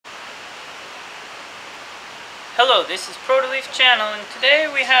Hello, this is Protoleaf channel, and today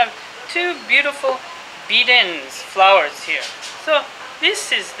we have two beautiful beat-ins flowers here. So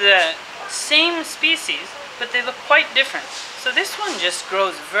this is the same species, but they look quite different. So this one just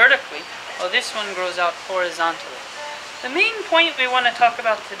grows vertically, while this one grows out horizontally. The main point we want to talk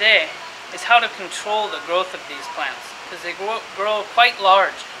about today is how to control the growth of these plants, because they grow quite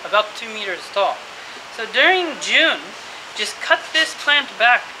large, about 2 meters tall. So during June, just cut this plant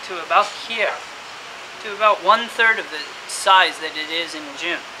back to about here, to about 1/3 of the size that it is in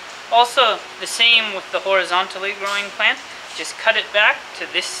June. Also, the same with the horizontally growing plant, just cut it back to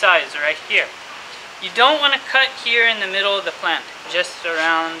this size right here. You don't want to cut here in the middle of the plant, just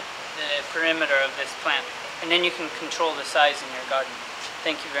around the perimeter of this plant, and then you can control the size in your garden.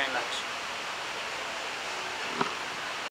 Thank you very much.